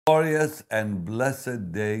Glorious and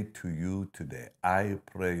blessed day to you today. I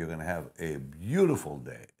pray you're going to have a beautiful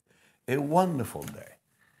day, a wonderful day.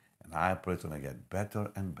 And I pray it's going to get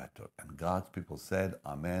better and better. And God's people said,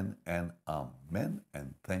 Amen and Amen.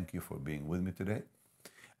 And thank you for being with me today.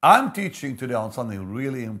 I'm teaching today on something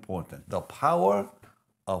really important, the power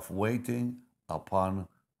of waiting upon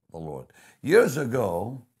the Lord. Years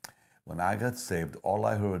ago, when I got saved, all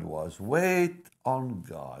I heard was, wait on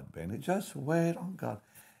God, Benny. Just wait on God.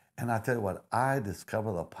 And I tell you what, I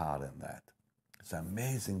discovered the power in that. It's an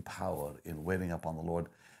amazing power in waiting upon the Lord.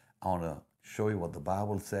 I want to show you what the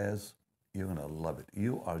Bible says. You're going to love it.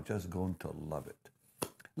 You are just going to love it.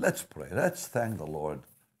 Let's pray. Let's thank the Lord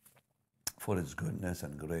for His goodness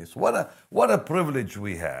and grace. What a privilege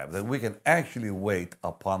we have that we can actually wait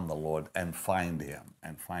upon the Lord and find Him.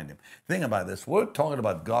 Think about this. We're talking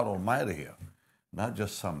about God Almighty here, not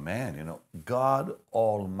just some man. God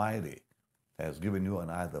Almighty has given you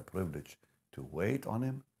and I the privilege to wait on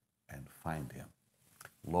Him and find Him.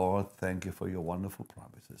 Lord, thank you for your wonderful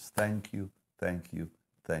promises. Thank you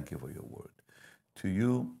for your word. To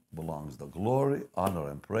you belongs the glory, honor,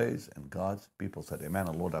 and praise. And God's people said, Amen.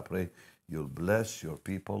 And Lord, I pray you'll bless your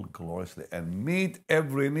people gloriously and meet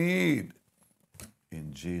every need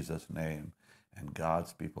in Jesus' name. And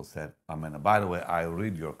God's people said, Amen. And by the way, I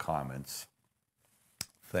read your comments.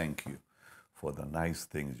 Thank you for the nice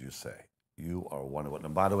things you say. You are wonderful.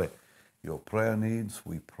 And by the way, your prayer needs,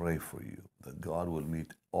 we pray for you, that God will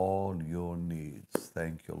meet all your needs.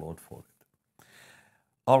 Thank you, Lord, for it.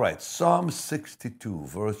 All right, Psalm 62,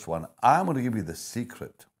 verse 1. I'm going to give you the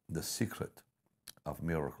secret of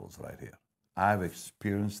miracles right here. I've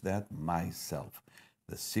experienced that myself.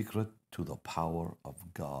 The secret to the power of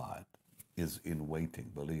God is in waiting,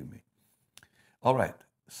 believe me. All right,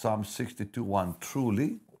 Psalm 62, 1.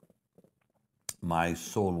 Truly, my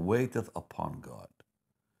soul waiteth upon God.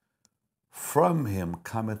 From Him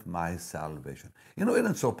cometh my salvation. Isn't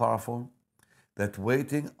it so powerful that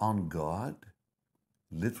waiting on God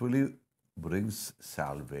literally brings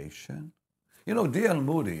salvation? D.L.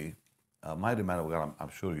 Moody, a mighty man of God, I'm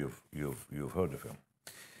sure you've heard of him,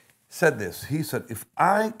 said this. He said, if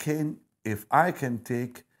I can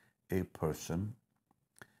take a person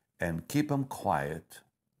and keep him quiet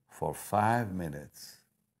for 5 minutes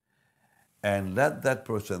and let that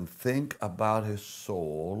person think about his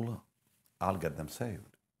soul, I'll get them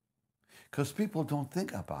saved. Because people don't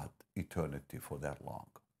think about eternity for that long.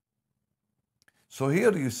 So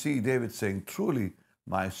here you see David saying, truly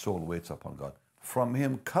my soul waits upon God. From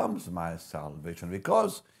Him comes my salvation.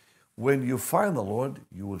 Because when you find the Lord,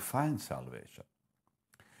 you will find salvation.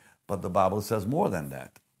 But the Bible says more than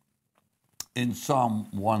that. In Psalm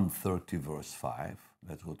 130, verse 5,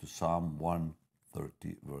 let's go to Psalm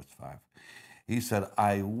 130, verse 5. He said,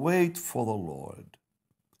 I wait for the Lord,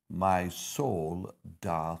 my soul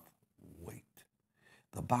doth wait.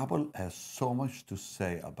 The Bible has so much to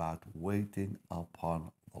say about waiting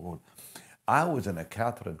upon the Lord. I was in a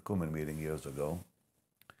Catherine Kuhlman meeting years ago.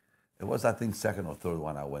 It was, I think, second or third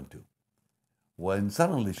one I went to. When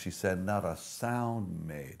suddenly she said, not a sound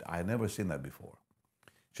made. I had never seen that before.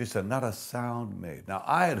 She said, not a sound made. Now,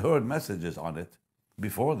 I had heard messages on it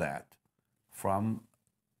before that from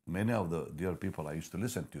many of the dear people I used to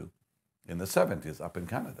listen to in the 70s up in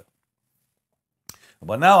Canada.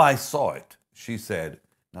 But now I saw it. She said,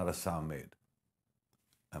 not a sound made.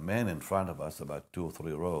 A man in front of us, about 2 or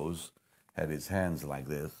 3 rows, had his hands like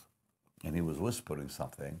this, and he was whispering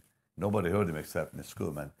something. Nobody heard him except Miss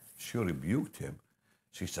Kuhlman. She rebuked him.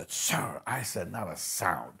 She said, sir, I said not a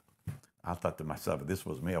sound. I thought to myself, if this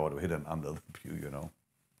was me, I would have hidden under the pew,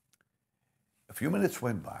 A few minutes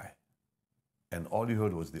went by, and all you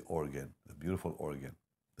heard was the organ, the beautiful organ,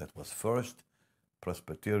 that was First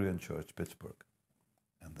Presbyterian Church, Pittsburgh.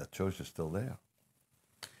 And that church is still there.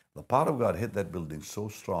 The power of God hit that building so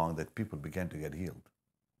strong that people began to get healed.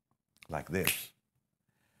 Like this.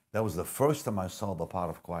 That was the first time I saw the power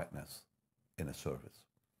of quietness in a service.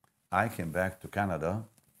 I came back to Canada.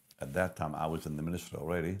 At that time, I was in the ministry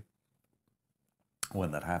already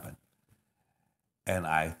when that happened. And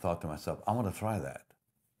I thought to myself, I want to try that.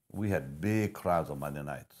 We had big crowds on Monday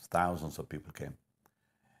nights. Thousands of people came.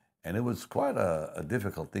 And it was quite a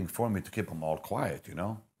difficult thing for me to keep them all quiet,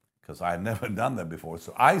 because I had never done that before.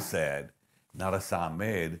 So I said, not a sound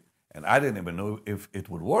made, and I didn't even know if it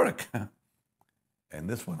would work. And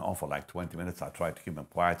this went on for like 20 minutes. I tried to keep them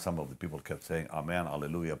quiet. Some of the people kept saying, amen,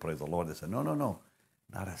 hallelujah, praise the Lord. They said, no,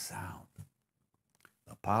 not a sound.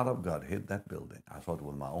 The power of God hit that building. I saw it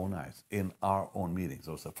with my own eyes in our own meetings.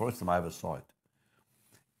 It was the first time I ever saw it.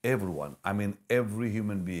 Everyone, every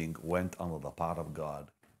human being went under the power of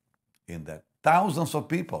God in that Thousands of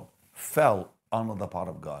people fell under the power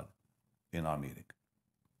of God in our meeting.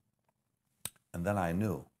 And then I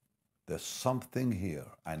knew there's something here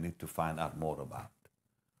I need to find out more about.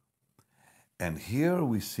 And here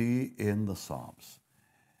we see in the Psalms.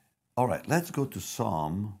 All right, let's go to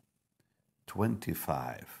Psalm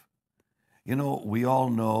 25. You know, we all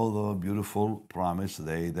know the beautiful promise,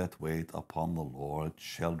 they that wait upon the Lord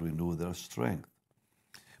shall renew their strength.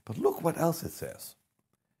 But look what else it says.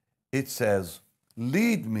 It says,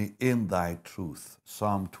 lead me in thy truth.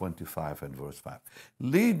 Psalm 25 and verse 5.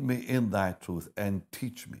 Lead me in thy truth and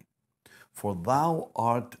teach me. For thou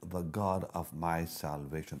art the God of my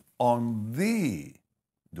salvation. On thee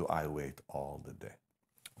do I wait all the day.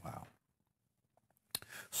 Wow.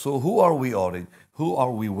 So who are we ordering? Who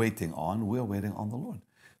are we waiting on? We're waiting on the Lord.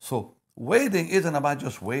 So waiting isn't about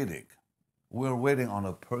just waiting. We're waiting on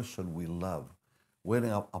a person we love,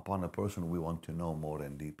 waiting upon a person we want to know more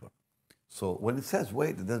and deeper. So when it says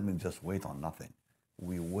wait, it doesn't mean just wait on nothing.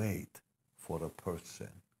 We wait for a person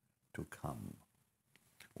to come.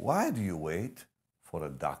 Why do you wait for a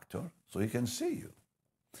doctor? So he can see you.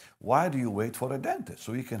 Why do you wait for a dentist?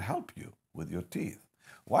 So he can help you with your teeth.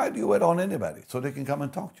 Why do you wait on anybody? So they can come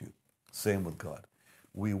and talk to you. Same with God.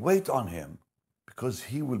 We wait on him because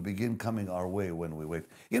he will begin coming our way when we wait.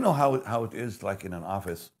 You know how it is like in an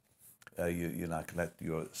office,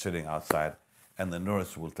 you're sitting outside and the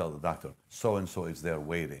nurse will tell the doctor, so-and-so is there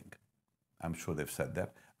waiting. I'm sure they've said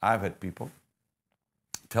that. I've had people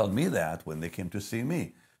tell me that when they came to see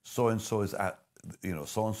me. So-and-so is at,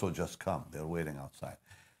 so-and-so just come. They're waiting outside.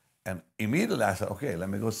 And immediately I said, okay, let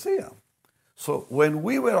me go see him. So when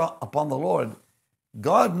we were upon the Lord,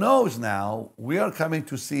 God knows now we are coming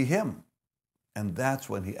to see him. And that's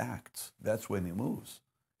when he acts. That's when he moves.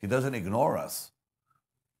 He doesn't ignore us.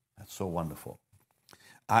 That's so wonderful.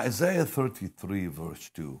 Isaiah 33 verse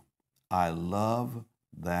 2. I love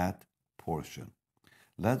that portion.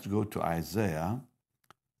 Let's go to Isaiah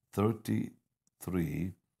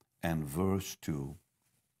 33 and verse 2.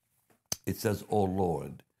 It says, O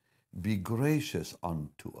Lord, be gracious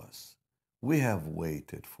unto us. We have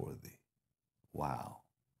waited for thee. Wow.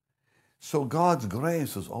 So God's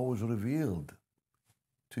grace is always revealed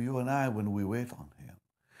to you and I when we wait on him.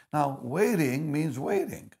 Now, waiting means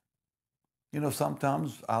waiting.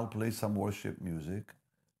 Sometimes I'll play some worship music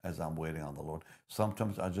as I'm waiting on the Lord.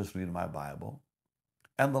 Sometimes I'll just read my Bible.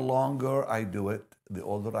 And the longer I do it, the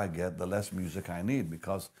older I get, the less music I need.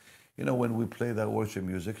 Because, when we play that worship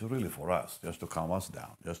music, it's really for us, just to calm us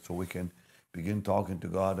down, just so we can begin talking to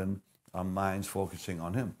God and our minds focusing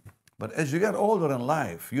on him. But as you get older in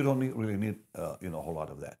life, you don't really need a whole lot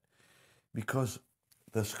of that. Because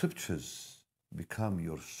the scriptures become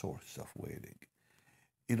your source of waiting.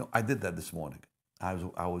 I did that this morning. I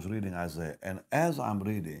was reading Isaiah, and as I'm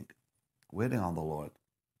reading, waiting on the Lord,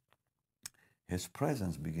 his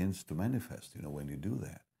presence begins to manifest, when you do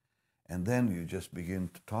that. And then you just begin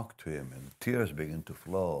to talk to him, and tears begin to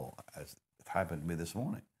flow, as it happened to me this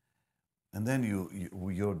morning. And then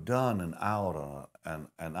you're done an hour and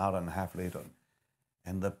an hour and a half later,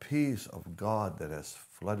 and the peace of God that has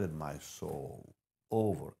flooded my soul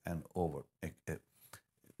over and over,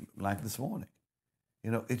 like this morning.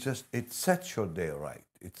 It sets your day right.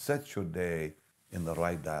 It sets your day in the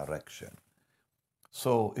right direction.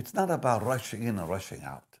 So it's not about rushing in and rushing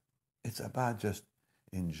out. It's about just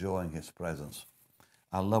enjoying his presence.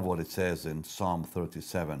 I love what it says in Psalm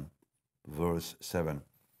 37, verse 7.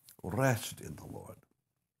 Rest in the Lord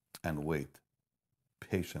and wait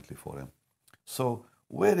patiently for him. So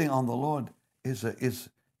waiting on the Lord is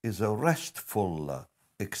a restful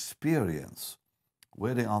experience.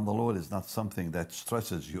 Waiting on the Lord is not something that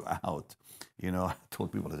stresses you out. I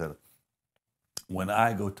told people, I said, when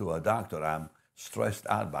I go to a doctor, I'm stressed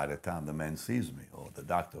out by the time the man sees me, or the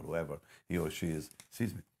doctor, whoever he or she is,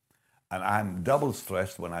 sees me. And I'm double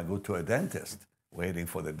stressed when I go to a dentist, waiting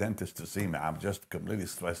for the dentist to see me. I'm just completely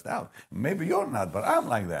stressed out. Maybe you're not, but I'm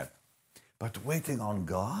like that. But waiting on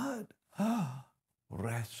God,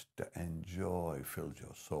 rest and joy fills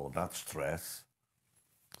your soul, not stress.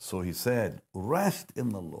 So he said, rest in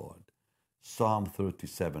the Lord. Psalm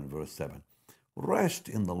 37, verse 7. Rest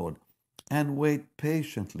in the Lord and wait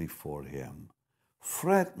patiently for him.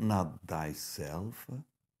 Fret not thyself.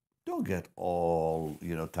 Don't get all,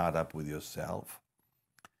 tied up with yourself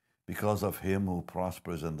because of him who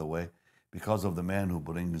prospers in the way, because of the man who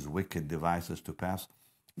brings wicked devices to pass.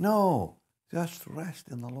 No, just rest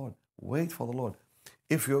in the Lord. Wait for the Lord.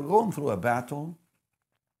 If you're going through a battle,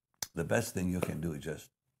 the best thing you can do is just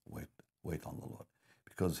wait on the Lord,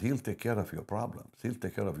 because he'll take care of your problems. He'll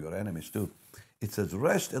take care of your enemies too. It says,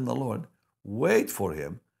 rest in the Lord, wait for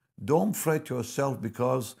him. Don't fret yourself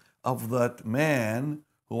because of that man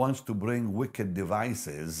who wants to bring wicked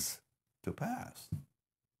devices to pass.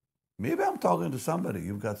 Maybe I'm talking to somebody.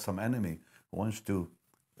 You've got some enemy who wants to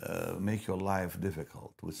make your life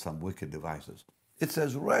difficult with some wicked devices. It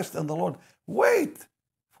says, rest in the Lord. Wait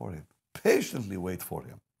for him. Patiently wait for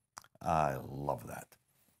him. I love that.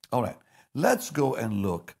 All right, let's go and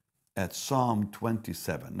look at Psalm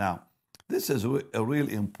 27. Now, this is a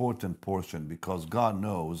really important portion because God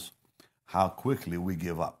knows how quickly we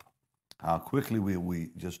give up, how quickly we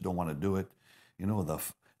just don't want to do it. You know,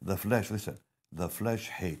 the flesh, listen, the flesh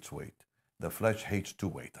hates wait. The flesh hates to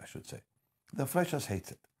wait, I should say. The flesh just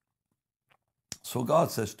hates it. So God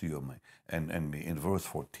says to you and me in verse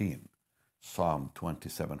 14, Psalm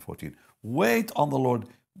 27:14, wait on the Lord,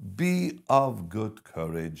 be of good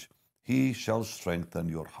courage. He shall strengthen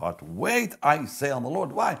your heart. Wait, I say, on the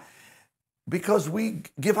Lord. Why? Because we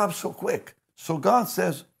give up so quick. So God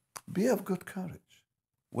says, be of good courage.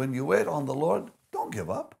 When you wait on the Lord, don't give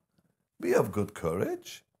up. Be of good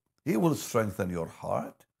courage. He will strengthen your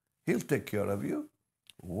heart. He'll take care of you.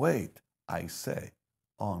 Wait, I say,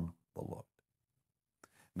 on the Lord.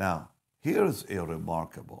 Now, here's a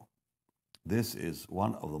remarkable. This is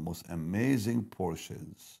one of the most amazing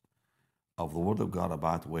portions of the Word of God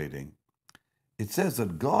about waiting. It says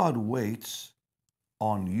that God waits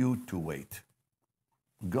on you to wait.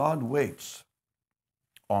 God waits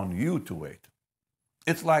on you to wait.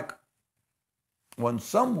 It's like when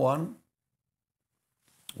someone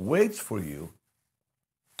waits for you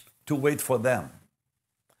to wait for them.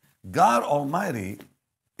 God Almighty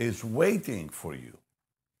is waiting for you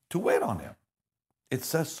to wait on him. It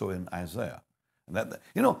says so in Isaiah. And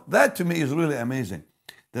that to me is really amazing.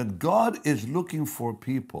 That God is looking for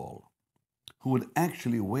people who would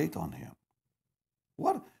actually wait on him.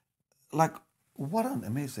 What an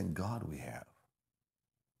amazing God we have,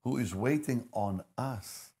 who is waiting on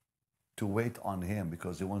us to wait on him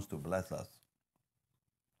because he wants to bless us.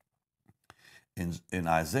 In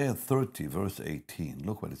Isaiah 30, verse 18,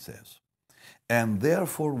 look what it says. And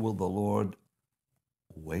therefore will the Lord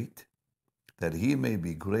wait, that he may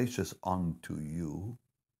be gracious unto you,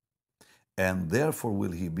 and therefore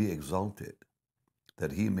will he be exalted,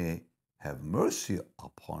 that he may have mercy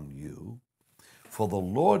upon you. For the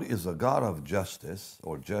Lord is a God of justice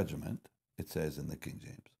or judgment, it says in the King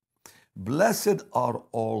James. Blessed are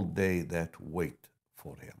all they that wait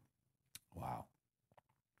for him. Wow.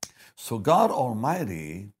 So God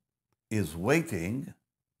Almighty is waiting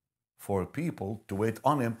for people to wait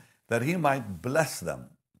on him that he might bless them,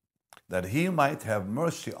 that he might have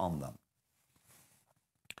mercy on them,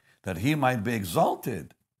 that he might be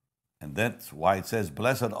exalted. And that's why it says,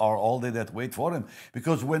 blessed are all they that wait for him.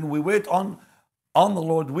 Because when we wait on the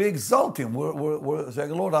Lord, we exalt him. We're saying,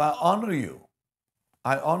 Lord, I honor you.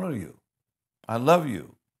 I honor you. I love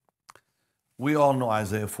you. We all know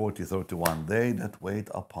Isaiah 40:31. They that wait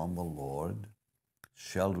upon the Lord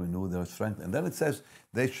shall renew their strength. And then it says,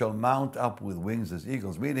 they shall mount up with wings as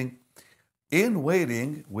eagles. Meaning, in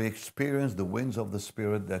waiting, we experience the winds of the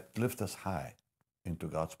Spirit that lift us high into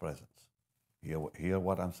God's presence. Hear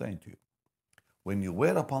what I'm saying to you. When you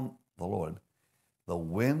wait upon the Lord, the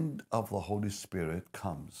wind of the Holy Spirit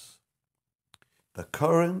comes. The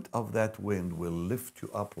current of that wind will lift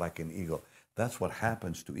you up like an eagle. That's what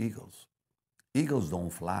happens to eagles. Eagles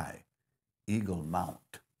don't fly. Eagles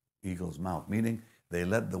mount, meaning they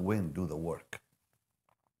let the wind do the work.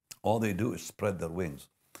 All they do is spread their wings.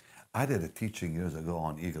 I did a teaching years ago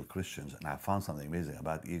on eagle Christians, and I found something amazing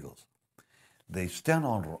about eagles. They stand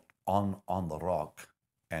on the rock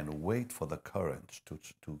and wait for the currents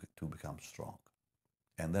to become strong.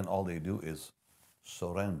 And then all they do is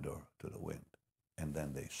surrender to the wind. And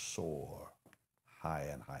then they soar high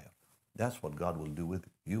and higher. That's what God will do with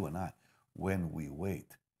you and I when we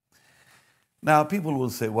wait. Now, people will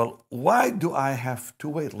say, well, why do I have to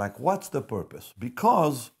wait? Like, what's the purpose?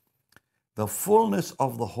 Because the fullness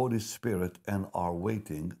of the Holy Spirit and our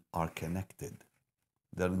waiting are connected.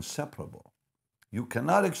 They're inseparable. You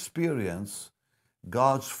cannot experience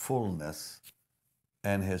God's fullness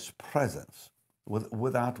and his presence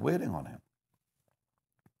without waiting on him.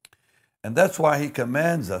 And that's why he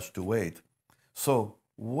commands us to wait. So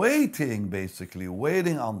waiting, basically,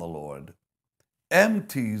 waiting on the Lord,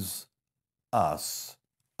 empties us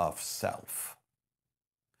of self,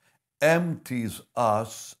 empties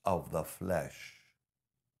us of the flesh.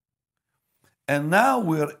 And now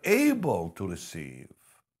we're able to receive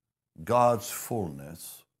God's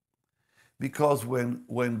fullness, because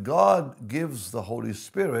when God gives the Holy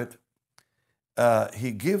Spirit,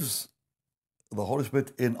 he gives the Holy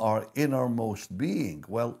Spirit in our innermost being.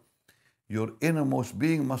 Well, Your innermost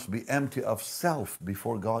being must be empty of self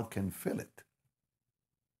before God can fill it.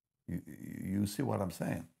 You see what I'm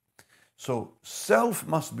saying? So self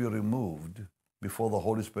must be removed before the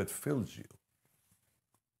Holy Spirit fills you.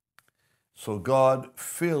 So God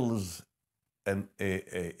fills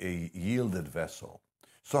a yielded vessel.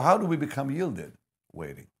 So how do we become yielded?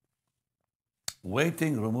 Waiting.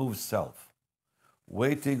 Waiting removes self.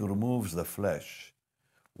 Waiting removes the flesh.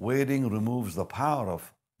 Waiting removes the power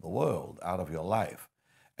of the world out of your life.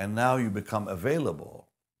 And now you become available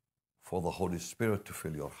for the Holy Spirit to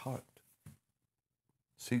fill your heart.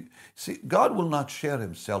 See, God will not share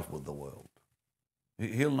himself with the world.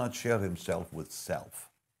 He'll not share himself with self.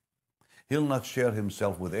 He'll not share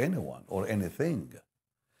himself with anyone or anything.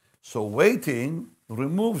 So waiting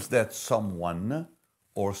removes that someone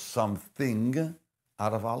or something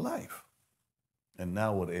out of our life. And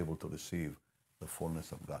now we're able to receive the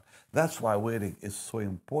fullness of God. That's why waiting is so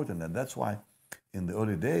important. And that's why in the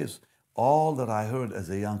early days, all that I heard as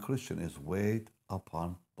a young Christian is wait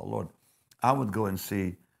upon the Lord. I would go and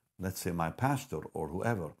see, let's say, my pastor or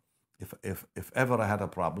whoever. If ever I had a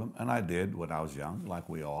problem, and I did when I was young, like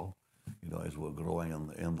we all, as we're growing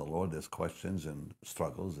in the Lord, there's questions and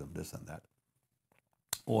struggles and this and that.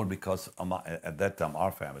 Or because at that time,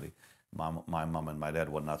 our family, my mom and my dad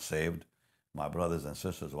were not saved. My brothers and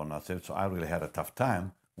sisters were not saved. So I really had a tough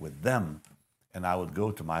time with them. And I would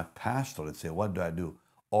go to my pastor and say, what do I do?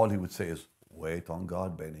 All he would say is, wait on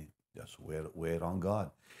God, Benny. Just wait on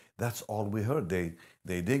God. That's all we heard. They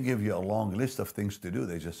didn't give you a long list of things to do.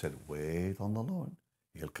 They just said, wait on the Lord.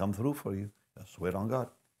 He'll come through for you. Just wait on God.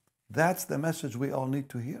 That's the message we all need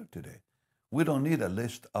to hear today. We don't need a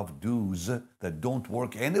list of do's that don't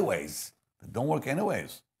work anyways.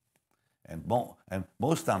 And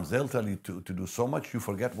most times they'll tell you to do so much you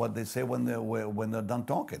forget what they say when they're done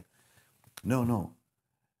talking. No.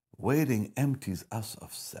 Waiting empties us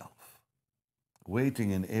of self.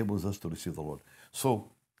 Waiting enables us to receive the Lord.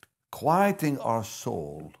 So quieting our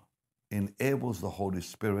soul enables the Holy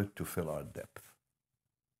Spirit to fill our depth.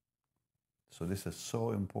 So this is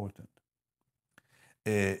so important.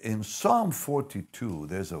 In Psalm 42,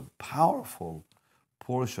 there's a powerful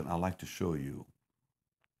portion I'd like to show you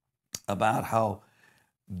about how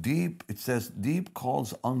deep, it says, deep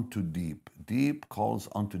calls unto deep. Deep calls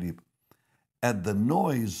unto deep at the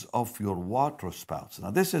noise of your water spouts.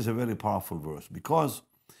 Now, this is a very powerful verse because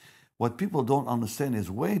what people don't understand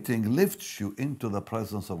is waiting lifts you into the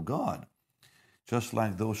presence of God, just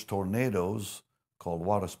like those tornadoes called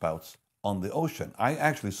water spouts on the ocean. I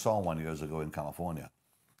actually saw one years ago in California,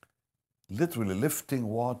 literally lifting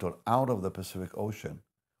water out of the Pacific Ocean.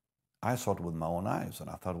 I saw it with my own eyes,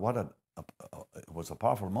 and I thought, it was a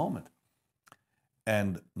powerful moment.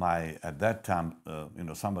 And at that time,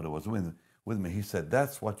 somebody was with me. He said,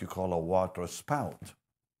 that's what you call a water spout.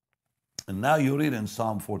 And now you read in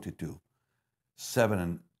Psalm 42,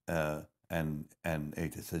 7 and 8.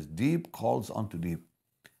 It says, deep calls unto deep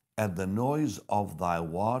at the noise of thy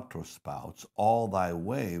water spouts. All thy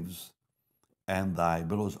waves and thy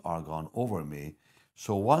billows are gone over me.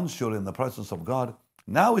 So once you're in the presence of God,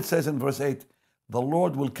 now it says in verse 8, the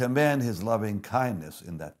Lord will command his loving kindness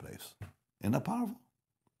in that place. Isn't that powerful?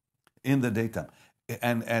 In the daytime.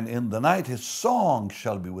 And in the night, his song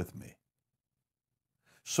shall be with me.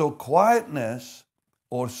 So quietness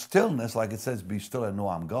or stillness, like it says, be still and know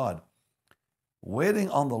I'm God. Waiting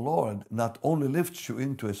on the Lord not only lifts you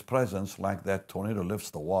into his presence like that tornado lifts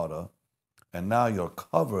the water, and now you're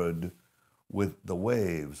covered with the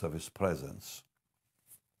waves of his presence.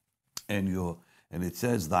 And it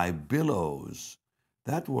says, thy billows.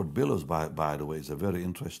 That word billows, by the way, is a very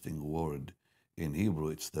interesting word in Hebrew.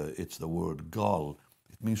 It's the word gal.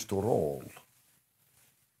 It means to roll.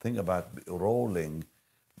 Think about rolling.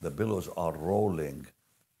 The billows are rolling.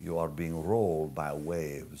 You are being rolled by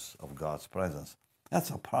waves of God's presence. That's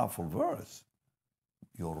a powerful verse.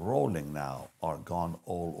 You're rolling now, are gone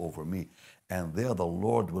all over me. And there the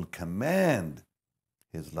Lord will command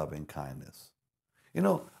his loving kindness.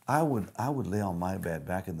 I would lay on my bed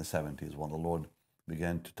back in the 70s when the Lord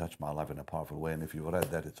began to touch my life in a powerful way. And if you've read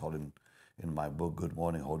that, it's all in my book, Good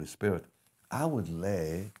Morning, Holy Spirit. I would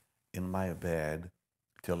lay in my bed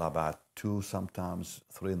till about 2, sometimes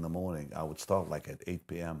 3 in the morning. I would start like at 8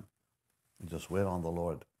 p.m. and just wait on the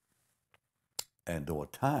Lord. And there were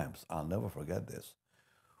times, I'll never forget this,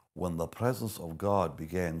 when the presence of God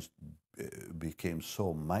became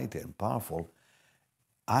so mighty and powerful,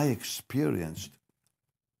 I experienced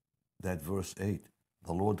that verse 8.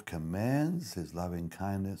 The Lord commands his loving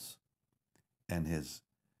kindness, and his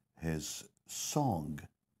song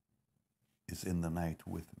is in the night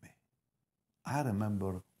with me. I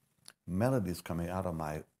remember melodies coming out of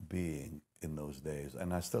my being in those days,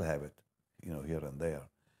 and I still have it, here and there.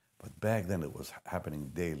 But back then it was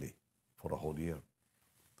happening daily for a whole year.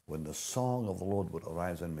 When the song of the Lord would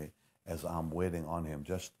arise in me as I'm waiting on Him,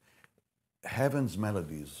 just heaven's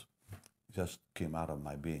melodies just came out of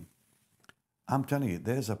my being. I'm telling you,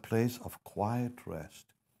 there's a place of quiet rest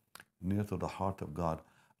near to the heart of God,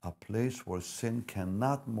 a place where sin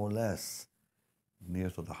cannot molest, near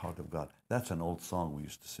to the heart of God. That's an old song we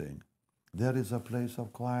used to sing. There is a place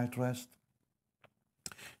of quiet rest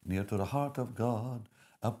near to the heart of God,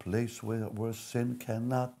 a place where sin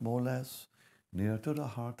cannot molest, near to the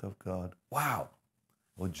heart of God. Wow.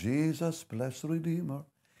 Oh, Jesus, blessed Redeemer.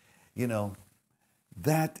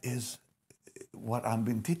 That is what I've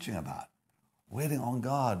been teaching about. Waiting on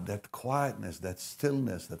God, that quietness, that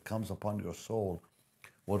stillness that comes upon your soul,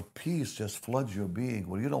 where peace just floods your being,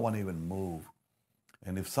 where you don't want to even move.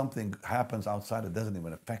 And if something happens outside, it doesn't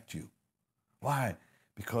even affect you. Why?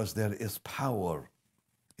 Because there is power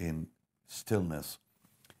in stillness.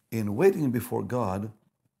 In waiting before God,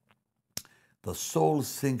 the soul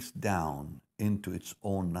sinks down into its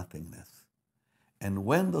own nothingness. And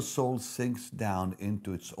when the soul sinks down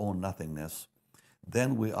into its own nothingness,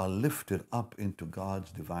 then we are lifted up into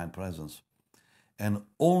God's divine presence. And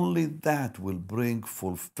only that will bring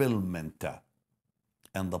fulfillment.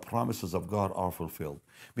 And the promises of God are fulfilled.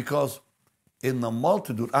 Because in the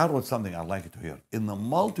multitude, I wrote something I'd like you to hear. In the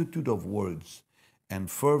multitude of words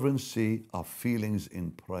and fervency of feelings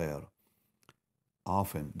in prayer,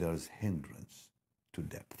 often there is hindrance to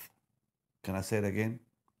depth. Can I say it again?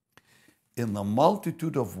 In the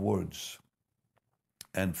multitude of words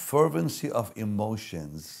and fervency of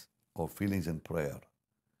emotions or feelings in prayer,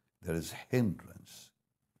 there is hindrance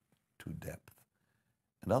to depth.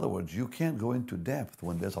 In other words, you can't go into depth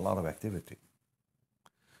when there's a lot of activity.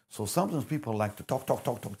 So sometimes people like to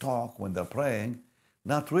talk when they're praying,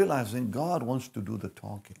 not realizing God wants to do the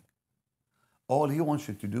talking. All He wants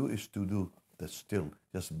you to do is to do the still.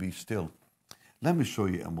 Just be still. Let me show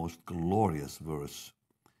you a most glorious verse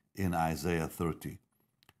in Isaiah 30.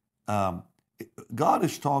 God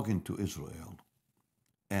is talking to Israel,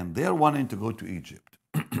 and they're wanting to go to Egypt.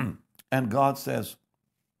 And God says,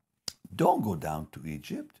 don't go down to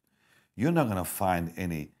Egypt. You're not going to find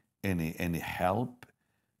any help,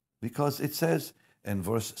 because it says in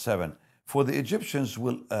verse 7, for the Egyptians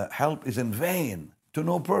will help is in vain, to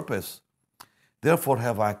no purpose. Therefore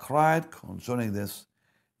have I cried concerning this,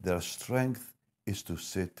 their strength is to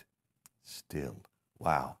sit still.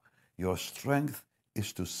 Wow. Your strength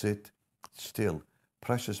is to sit still.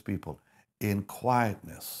 Precious people, in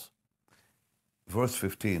quietness. Verse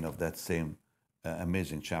 15 of that same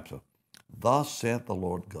amazing chapter. Thus saith the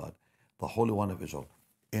Lord God, the Holy One of Israel,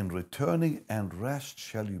 in returning and rest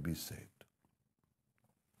shall you be saved.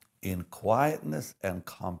 In quietness and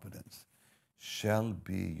confidence shall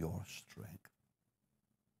be your strength.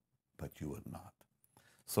 But you would not.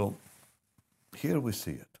 So here we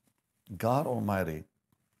see it. God Almighty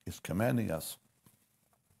is commanding us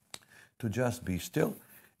to just be still.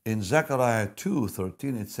 In Zechariah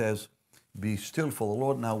 2:13 it says, be still, for the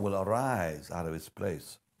Lord now will arise out of His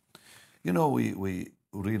place. We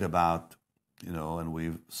read about, and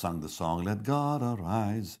we've sung the song, let God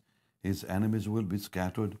arise, His enemies will be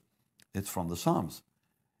scattered. It's from the Psalms.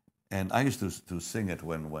 And I used to sing it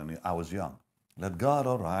when I was young. Let God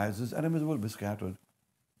arise, His enemies will be scattered.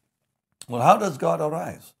 Well, how does God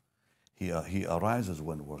arise? He arises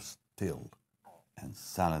when we're still and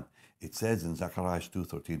silent. It says in Zechariah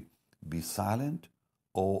 2:13, be silent,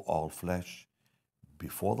 O all flesh,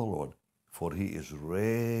 before the Lord, for He is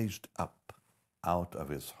raised up out of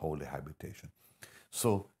His holy habitation.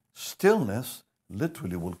 So stillness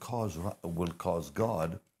literally will cause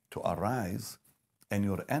God to arise, and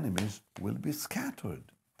your enemies will be scattered.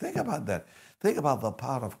 Think about that. Think about the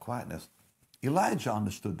power of quietness. Elijah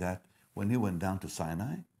understood that when he went down to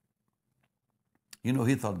Sinai.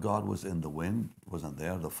 He thought God was in the wind, wasn't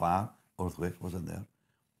there. The fire, earthquake wasn't there.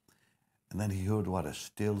 And then he heard what? A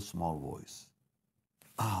still small voice.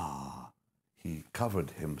 He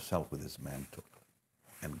covered himself with his mantle.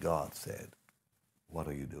 And God said, what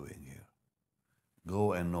are you doing here?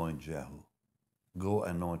 Go anoint Jehu. Go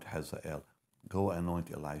anoint Hazael. Go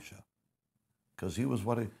anoint Elisha. Because he was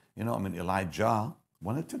Elijah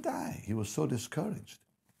wanted to die. He was so discouraged.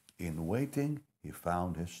 In waiting, he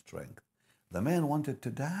found his strength. The man wanted to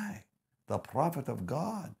die. The prophet of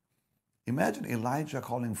God. Imagine Elijah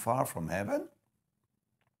calling fire from heaven.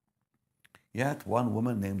 Yet one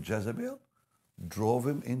woman named Jezebel drove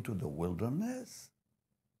him into the wilderness,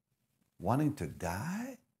 wanting to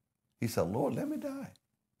die. He said, Lord, let me die.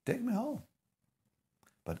 Take me home.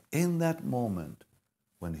 But in that moment,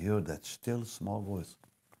 when he heard that still small voice,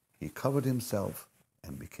 he covered himself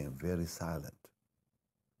and became very silent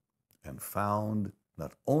and found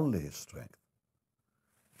not only his strength,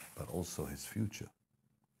 but also his future,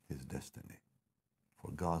 his destiny.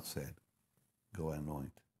 For God said, go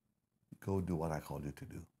anoint. Go do what I called you to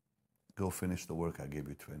do. Go finish the work I gave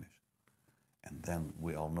you to finish. And then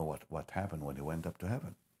we all know what happened when he went up to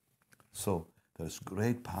heaven. So there's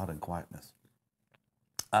great power and quietness.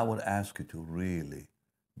 I would ask you to really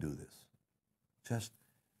do this. Just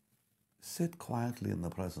sit quietly in the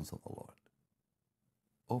presence of the Lord.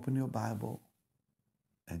 Open your Bible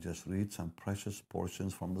and just read some precious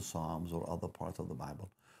portions from the Psalms or other parts of the Bible.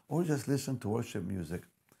 Or just listen to worship music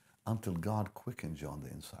until God quickens you on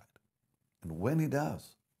the inside. And when he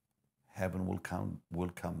does, heaven will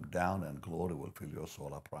come down and glory will fill your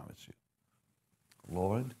soul, I promise you.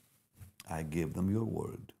 Lord, I give them your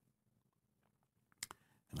word.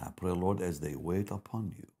 And I pray, Lord, as they wait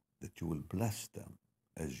upon you, that you will bless them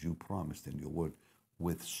as you promised in your word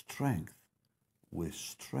with strength, with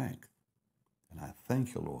strength. And I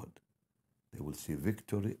thank you, Lord. They will see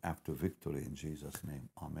victory after victory in Jesus' name.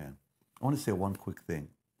 Amen. I want to say one quick thing.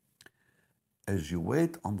 As you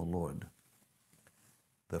wait on the Lord,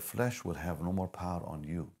 the flesh will have no more power on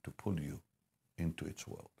you to pull you into its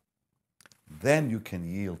world. Then you can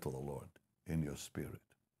yield to the Lord in your spirit.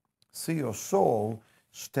 See, your soul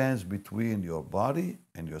stands between your body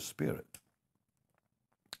and your spirit.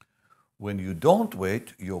 When you don't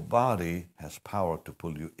wait, your body has power to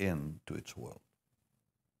pull you into its world.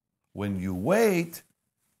 When you wait,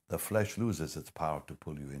 the flesh loses its power to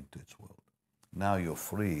pull you into its world. Now you're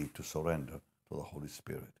free to surrender to the Holy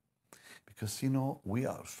Spirit. Because, we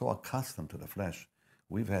are so accustomed to the flesh.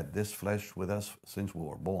 We've had this flesh with us since we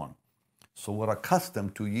were born. So we're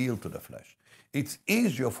accustomed to yield to the flesh. It's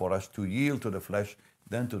easier for us to yield to the flesh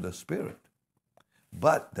than to the Spirit.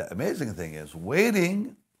 But the amazing thing is,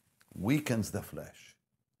 waiting weakens the flesh.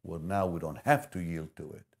 Well, now we don't have to yield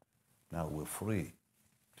to it. Now we're free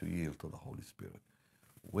to yield to the Holy Spirit.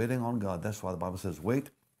 Waiting on God, that's why the Bible says, wait,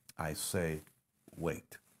 I say,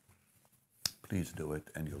 wait. Please do it,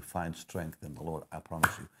 and you'll find strength in the Lord, I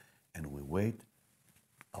promise you. And we wait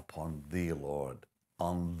upon thee, Lord.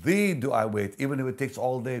 On thee do I wait. Even if it takes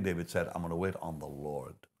all day, David said, I'm going to wait on the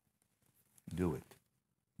Lord. Do it.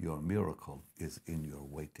 Your miracle is in your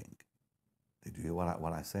waiting. Did you hear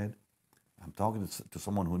what I said? I'm talking to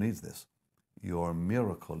someone who needs this. Your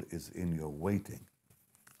miracle is in your waiting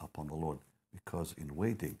upon the Lord, because in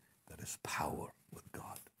waiting, there is power with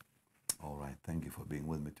God. All right, thank you for being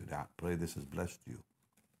with me today. I pray this has blessed you.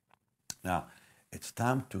 Now, it's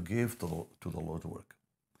time to give to the Lord's work.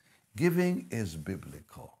 Giving is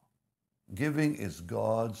biblical. Giving is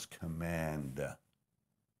God's command.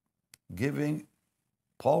 Giving,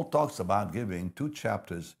 Paul talks about giving 2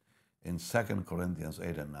 chapters in 2 Corinthians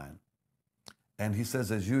 8 and 9. And he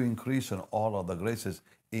says, as you increase in all of the graces,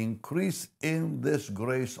 increase in this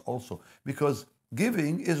grace also. Because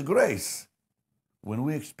giving is grace. When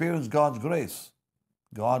we experience God's grace,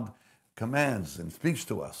 God commands and speaks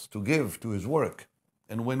to us to give to his work.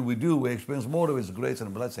 And when we do, we experience more of his grace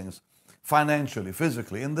and blessings financially,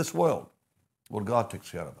 physically, in this world, where God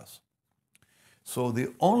takes care of us. So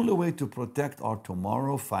the only way to protect our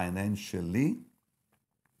tomorrow financially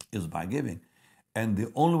is by giving. And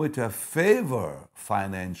the only way to have favor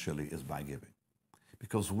financially is by giving.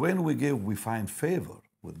 Because when we give, we find favor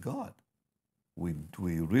with God. We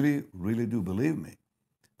really, really do, believe me.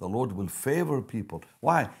 The Lord will favor people.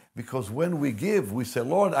 Why? Because when we give, we say,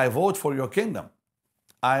 Lord, I vote for your kingdom.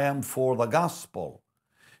 I am for the gospel.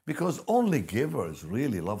 Because only givers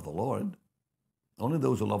really love the Lord. Only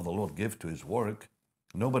those who love the Lord give to his work.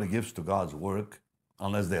 Nobody gives to God's work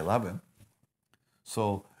unless they love him.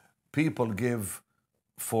 So people give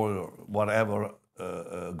for whatever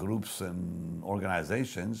groups and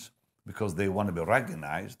organizations because they want to be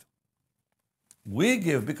recognized. We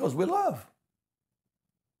give because we love.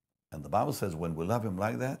 And the Bible says when we love him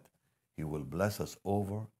like that, he will bless us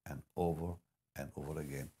over and over and over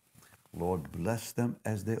again. Lord, bless them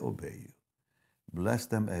as they obey you. Bless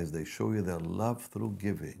them as they show you their love through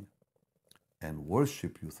giving and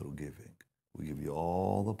worship you through giving. We give you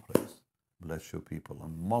all the praise. Bless your people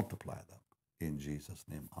and multiply them. In Jesus'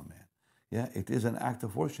 name, amen. Yeah, it is an act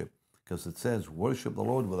of worship because it says worship the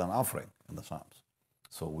Lord with an offering in the Psalms.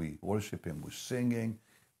 So we worship him with singing,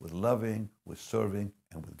 with loving, with serving,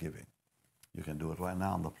 and with giving. You can do it right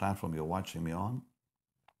now on the platform you're watching me on.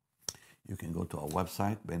 You can go to our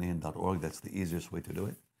website, bennyhinn.org. That's the easiest way to do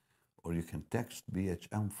it. Or you can text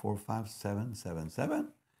BHM 45777.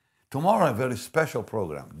 Tomorrow, a very special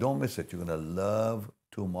program. Don't miss it. You're going to love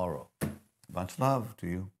tomorrow. Much love to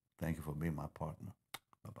you. Thank you for being my partner.